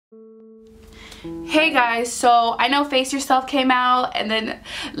Hey guys, so I know Face Yourself came out, and then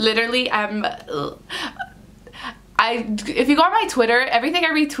literally if you go on my Twitter, everything I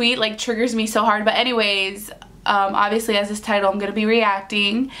retweet like triggers me so hard. But anyways, obviously as this title, I'm gonna be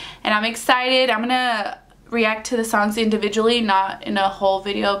reacting, and I'm excited. I'm gonna react to the songs individually, not in a whole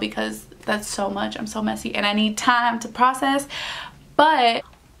video, because that's so much. I'm so messy and I need time to process. But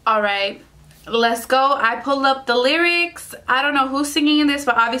alright, let's go. I pulled up the lyrics. I don't know who's singing in this,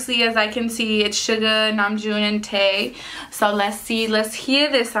 but obviously as I can see, it's Suga, Namjoon, and Tae. So let's see, let's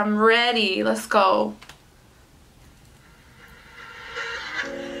hear this. I'm ready. Let's go.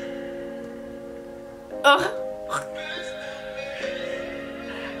 Ugh.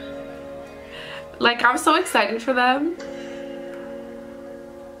 Like, I'm so excited for them.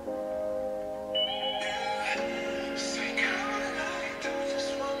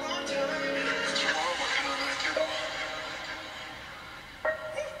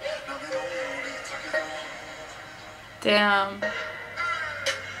 Damn.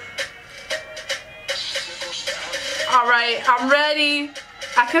 Alright, I'm ready.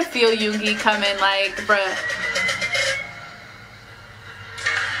 I could feel Yoongi coming, like, bruh.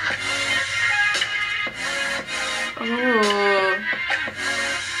 Ooh.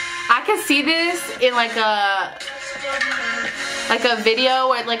 I could see this in like a video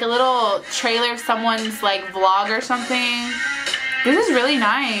or like a little trailer of someone's like vlog or something. This is really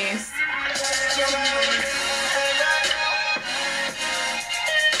nice.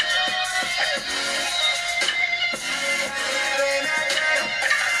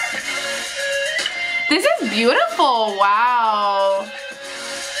 This is beautiful. Wow.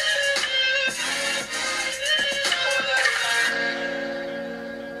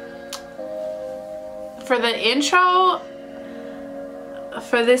 For the intro,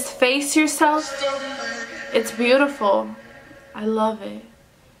 for this Face Yourself, it's beautiful. I love it.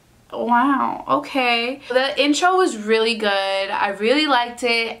 Wow, okay. The intro was really good. I really liked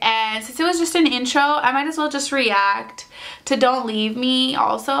it, and since it was just an intro, I might as well just react to Don't Leave Me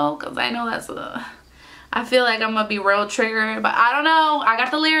also, because I know that's I feel like I'm gonna be real triggered, but I don't know. I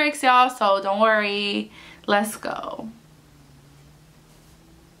got the lyrics, y'all, so don't worry. Let's go.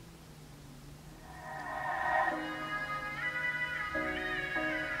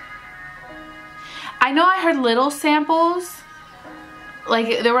 I know I heard little samples,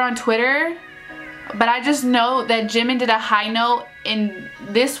 like they were on Twitter, but I just know that Jimin did a high note in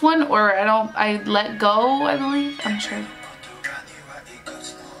this one, or I let go, I believe. I'm sure.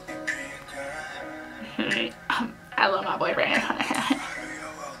 I love my boyfriend.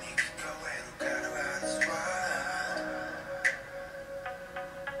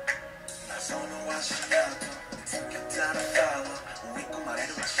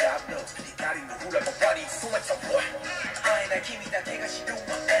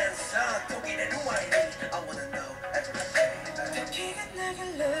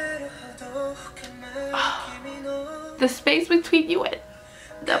 The space between you and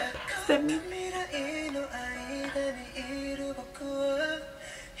the person.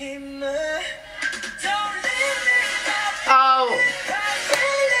 Oh,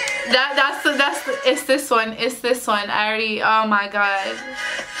 it's this one. It's this one. I already, oh my god.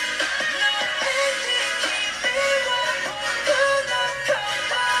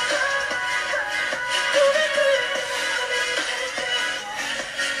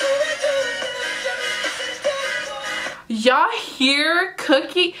 Y'all hear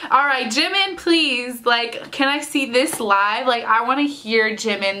Cookie? Alright, Jimin, please, like, can I see this live? Like, I want to hear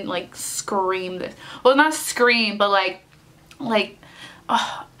Jimin, like, scream this. Well, not scream, but like,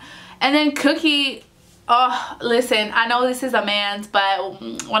 oh. And then Cookie, oh, listen, I know this is a man's, but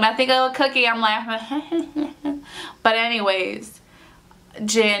when I think of Cookie, I'm laughing. But anyways,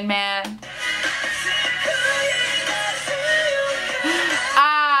 Jin, man.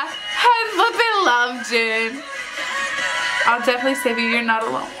 I love Jin. I'll definitely save you. You're not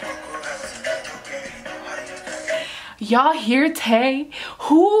alone. Y'all hear Tae?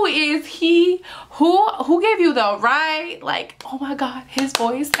 Who is he? Who gave you the right? Like, oh my god, his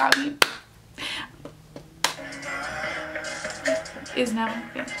voice got me. Is now.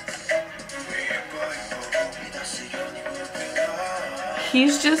 Yeah.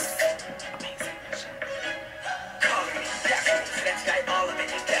 He's just amazing.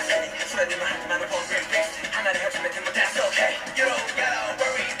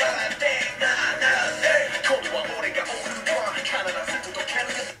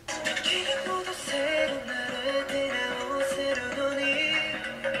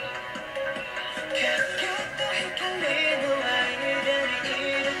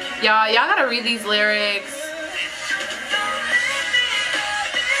 Y'all gotta read these lyrics.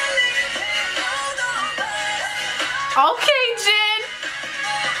 Okay, Jin.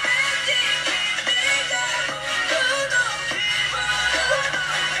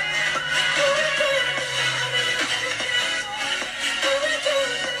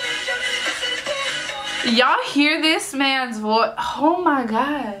 Y'all hear this man's voice? Oh my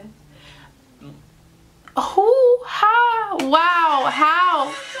god. Who? How? Wow.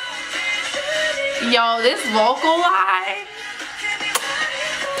 How? Yo, this vocal line.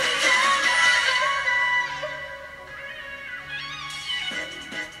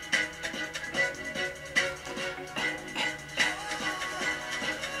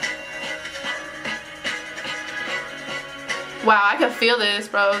 Wow, I can feel this,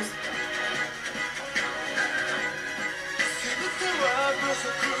 bros.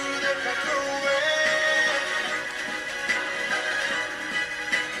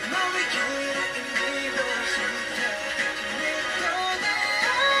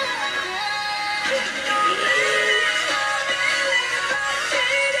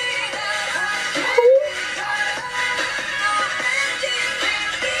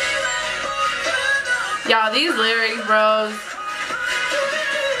 Y'all, these lyrics, bros.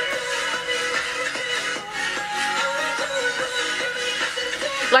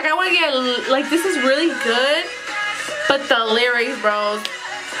 Like, I want to get, like, this is really good, but the lyrics, bros.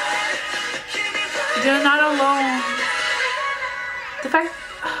 You're not alone. The fact,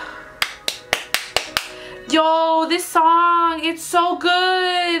 yo, this song, it's so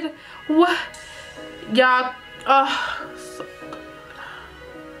good. What? Y'all, so good.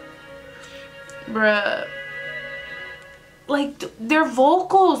 Bruh. Like, their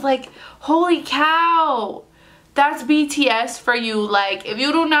vocals, like, holy cow. That's BTS for you. Like, if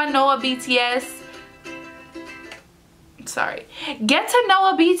you do not know a BTS, sorry, get to know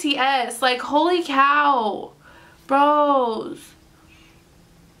a BTS. Like, holy cow, bros.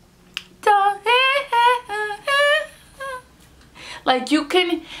 Like, you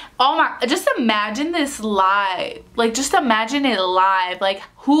can, oh my, just imagine this live. Like, just imagine it live. Like,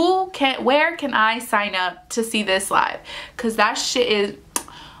 where can I sign up to see this live? Because that shit is,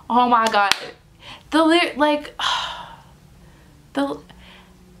 oh my god.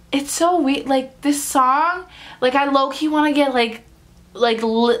 It's so weird. Like, this song, like, I low-key want to get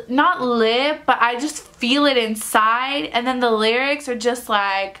not lit, but I just feel it inside. And then the lyrics are just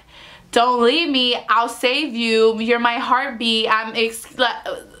like, don't leave me, I'll save you, you're my heartbeat.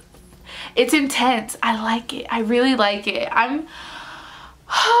 It's intense. I like it. I really like it. I'm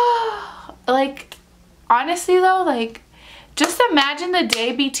like, honestly though, like, just imagine the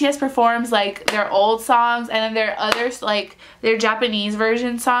day BTS performs like their old songs and then their others, like their Japanese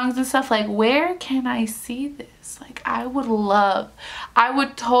version songs and stuff. Like, where can I see this? Like, I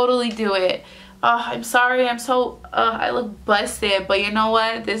would totally do it. I'm sorry, I look busted, but you know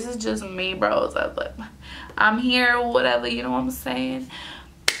what? This is just me, bros. I'm here, whatever, you know what I'm saying?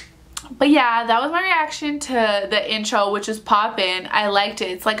 But yeah, that was my reaction to the intro, which is poppin'. I liked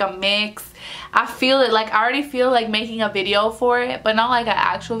it. It's like a mix. I feel it. Like, I already feel like making a video for it, but not like an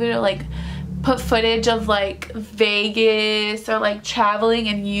actual video. Like, put footage of like Vegas or like traveling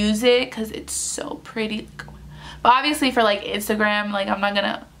and use it because it's so pretty. But obviously for like Instagram, like, I'm not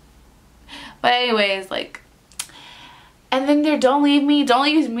gonna. But anyways, like, and then there, Don't Leave Me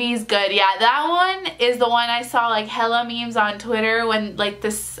is good. Yeah, that one is the one I saw like hella memes on Twider when like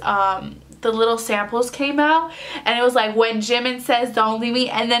this the little samples came out, and it was like when Jimin says don't leave me,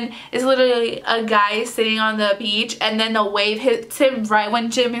 and then it's literally a guy sitting on the beach, and then the wave hits him right when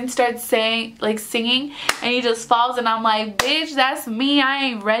Jimin starts singing, and he just falls, and I'm like, bitch, that's me. I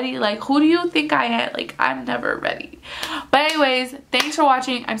ain't ready. Like, who do you think I am? Like, I'm never ready. But anyways, thanks for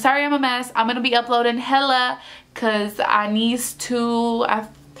watching. I'm sorry I'm a mess. I'm gonna be uploading hella because I needs to.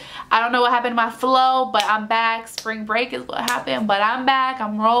 I don't know what happened to my flow, but I'm back. Spring break is what happened, but I'm back.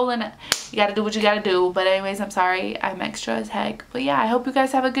 I'm rolling. You gotta do what you gotta do. But anyways, I'm sorry. I'm extra as heck. But yeah, I hope you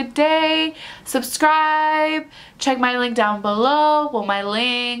guys have a good day. Subscribe. Check my link down below. Well, my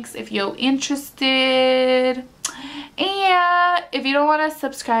links if you're interested. And if you don't want to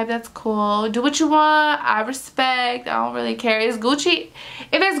subscribe, that's cool. Do what you want. I respect. I don't really care. It's Gucci.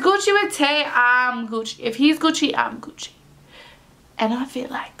 If it's Gucci with Tay, I'm Gucci. If he's Gucci, I'm Gucci. And I feel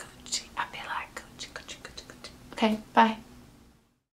like Gucci. I feel like Gucci. Okay, bye.